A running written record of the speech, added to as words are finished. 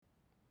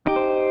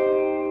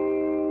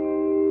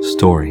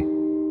story.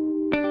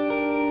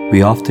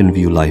 We often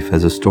view life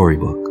as a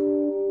storybook,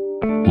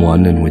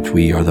 one in which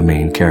we are the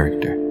main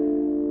character.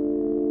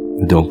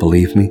 Don't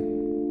believe me?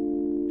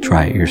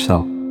 Try it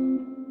yourself.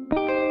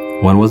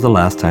 When was the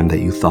last time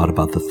that you thought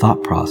about the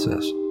thought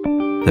process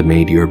that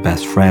made your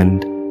best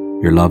friend,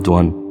 your loved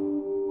one,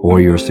 or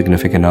your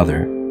significant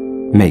other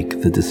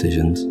make the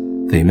decisions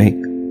they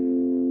make?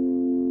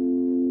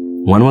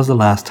 When was the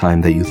last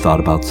time that you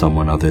thought about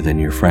someone other than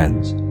your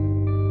friends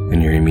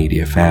and your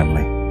immediate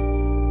family?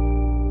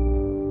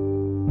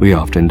 We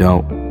often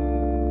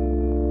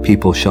don't.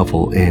 People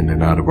shuffle in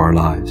and out of our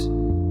lives.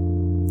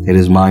 It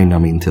is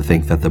mind-numbing to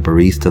think that the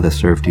barista that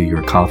served you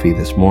your coffee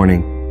this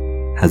morning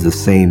has the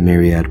same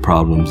myriad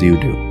problems you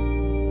do,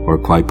 or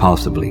quite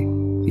possibly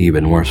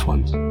even worse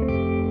ones.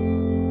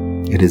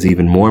 It is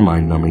even more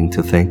mind-numbing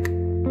to think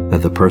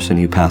that the person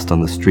you passed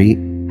on the street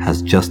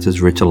has just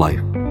as rich a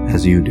life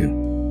as you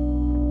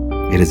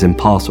do. It is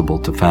impossible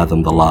to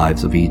fathom the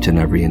lives of each and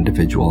every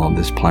individual on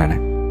this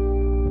planet,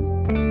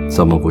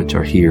 some of which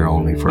are here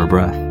only for a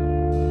breath.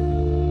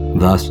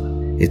 Thus,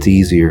 it's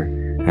easier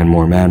and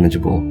more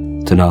manageable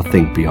to not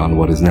think beyond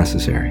what is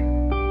necessary.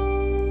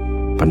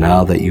 But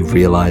now that you've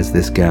realized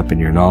this gap in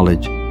your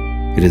knowledge,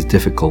 it is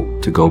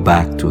difficult to go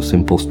back to a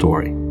simple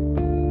story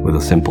with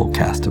a simple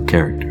cast of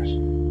characters.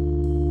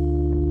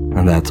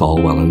 And that's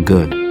all well and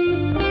good.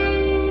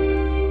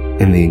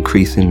 In the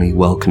increasingly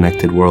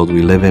well-connected world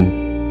we live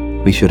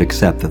in, we should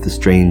accept that the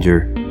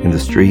stranger in the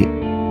street,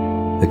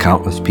 the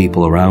countless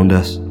people around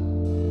us,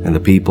 and the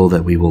people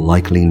that we will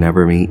likely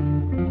never meet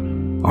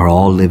are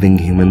all living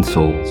human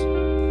souls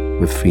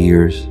with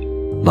fears,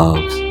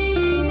 loves,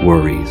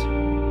 worries,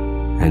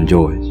 and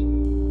joys.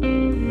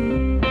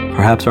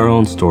 Perhaps our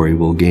own story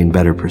will gain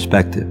better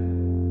perspective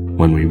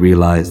when we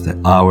realize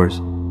that ours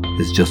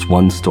is just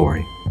one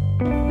story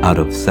out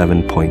of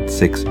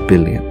 7.6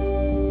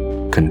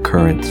 billion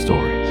concurrent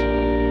stories,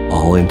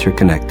 all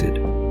interconnected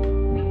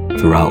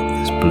throughout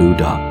this blue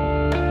dot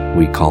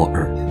we call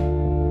Earth.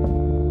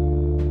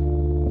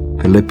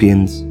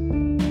 Philippians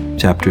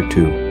chapter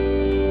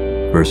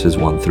 2, verses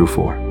 1 through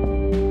 4.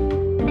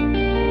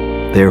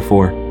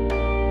 Therefore,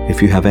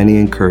 if you have any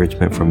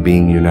encouragement from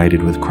being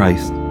united with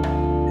Christ,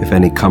 if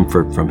any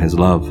comfort from his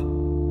love,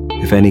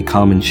 if any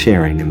common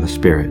sharing in the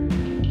Spirit,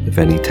 if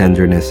any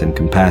tenderness and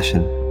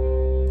compassion,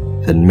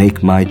 then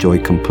make my joy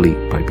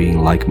complete by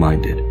being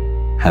like-minded,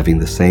 having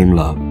the same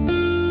love,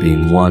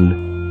 being one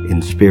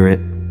in spirit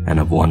and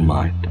of one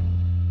mind.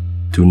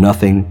 Do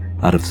nothing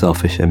out of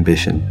selfish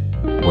ambition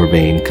or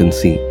vain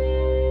conceit.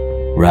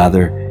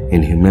 Rather,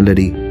 in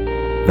humility,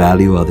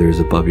 value others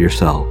above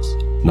yourselves,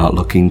 not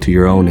looking to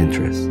your own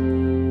interests,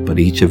 but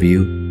each of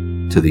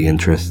you to the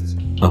interests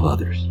of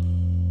others.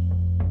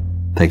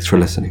 Thanks for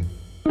listening.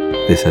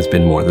 This has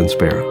been More Than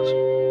Sparrows.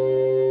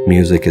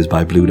 Music is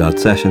by Blue Dot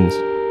Sessions.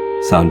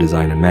 Sound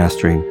design and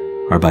mastering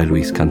are by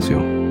Luis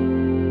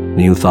Cancion.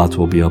 New thoughts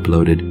will be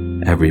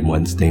uploaded every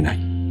Wednesday night.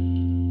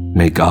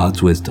 May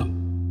God's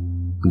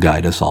wisdom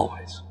guide us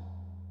always.